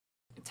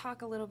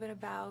talk a little bit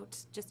about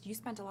just, you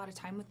spent a lot of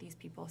time with these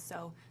people,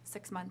 so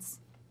 6 months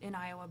in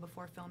Iowa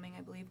before filming,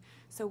 I believe.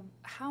 So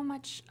how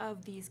much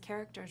of these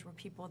characters were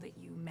people that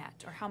you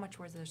met, or how much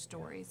were their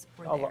stories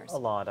were theirs? A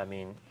lot. I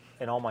mean,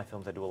 in all my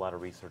films, I do a lot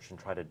of research and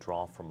try to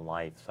draw from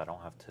life, so I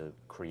don't have to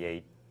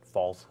create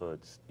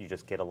falsehoods. You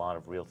just get a lot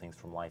of real things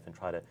from life and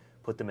try to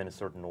put them in a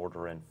certain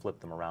order and flip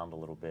them around a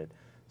little bit.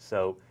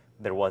 So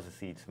there was a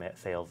seed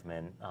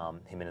salesman.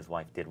 Him and his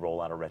wife did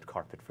roll out a red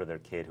carpet for their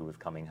kid who was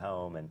coming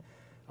home, and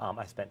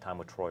I spent time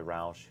with Troy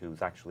Roush,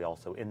 who's actually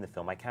also in the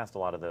film. I cast a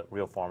lot of the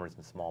real farmers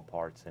in small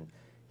parts, and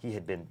he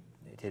had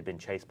been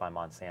chased by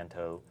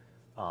Monsanto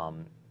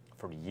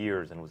for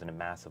years and was in a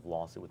massive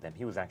lawsuit with them.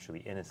 He was actually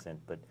innocent,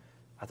 but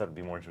I thought it'd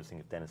be more interesting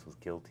if Dennis was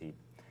guilty,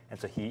 and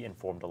so he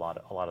informed a lot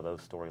of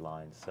those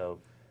storylines. So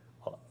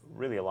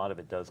really, a lot of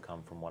it does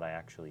come from what I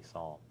actually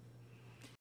saw.